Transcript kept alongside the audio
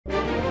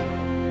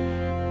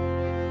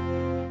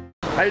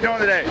How you doing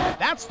today?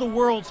 That's the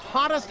world's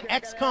hottest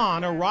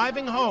ex-con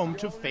arriving home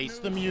to face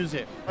the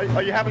music.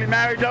 Are you happily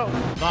married, though?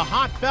 The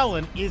hot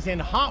felon is in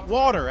hot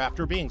water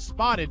after being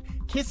spotted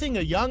kissing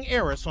a young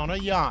heiress on a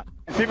yacht.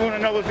 People want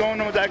to know what's going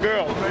on with that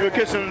girl. You were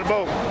kissing on the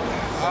boat.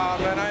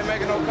 Man, I ain't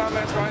making no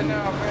comments right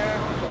now,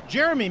 man.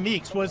 Jeremy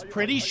Meeks was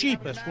pretty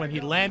sheepish when he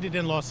landed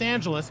in Los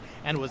Angeles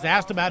and was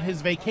asked about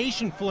his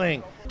vacation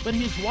fling. But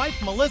his wife,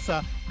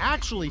 Melissa,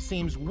 actually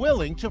seems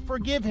willing to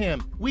forgive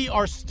him. "We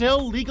are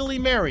still legally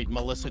married,"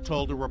 Melissa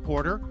told a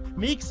reporter.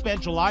 Meeks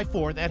spent July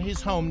 4th at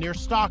his home near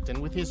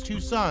Stockton with his 2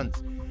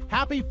 sons.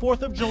 "Happy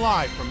 4th of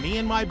July from me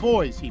and my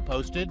boys," he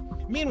posted.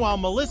 Meanwhile,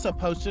 Melissa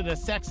posted a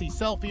sexy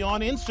selfie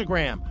on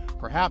Instagram,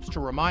 perhaps to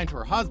remind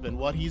her husband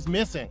what he's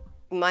missing.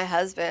 My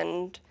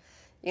husband,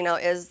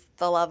 is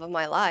the love of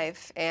my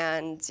life,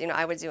 and,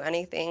 I would do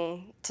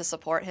anything to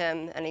support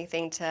him,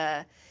 anything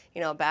to,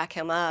 back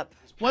him up.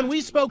 When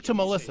we spoke to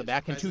Melissa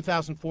back in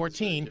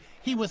 2014,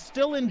 he was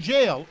still in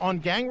jail on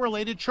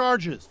gang-related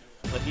charges,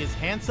 but his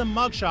handsome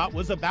mugshot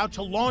was about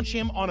to launch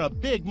him on a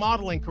big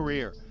modeling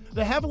career.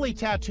 The heavily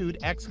tattooed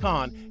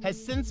ex-con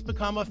has since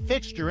become a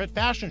fixture at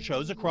fashion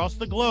shows across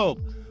the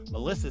globe.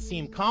 Melissa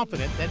seemed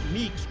confident that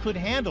Meeks could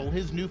handle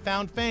his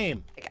newfound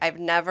fame. I've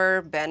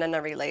never been in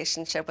a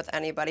relationship with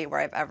anybody where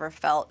I've ever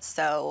felt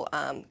so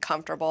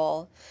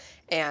comfortable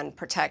and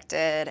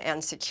protected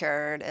and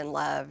secured and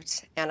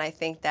loved. And I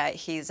think that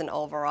he's an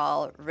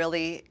overall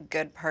really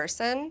good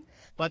person.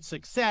 But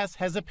success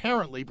has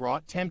apparently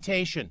brought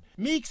temptation.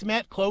 Meeks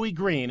met Chloe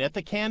Green at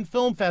the Cannes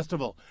Film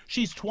Festival.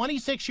 She's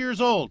 26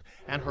 years old,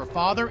 and her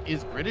father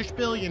is British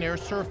billionaire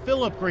Sir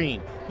Philip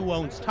Green, who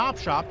owns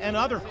Topshop and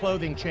other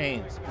clothing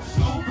chains.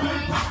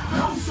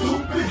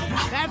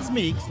 That's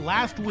Meeks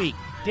last week,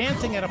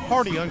 dancing at a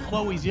party on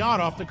Chloe's yacht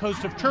off the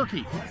coast of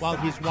Turkey, while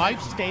his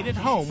wife stayed at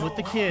home with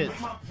the kids.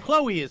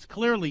 Chloe is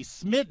clearly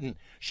smitten.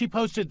 She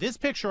posted this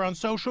picture on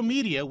social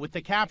media with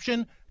the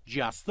caption,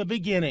 "Just the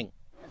beginning."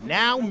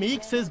 Now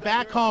Meeks is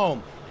back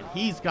home, and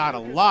he's got a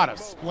lot of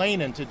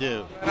splaining to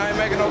do. And I ain't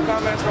making no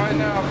comments right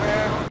now,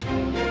 man.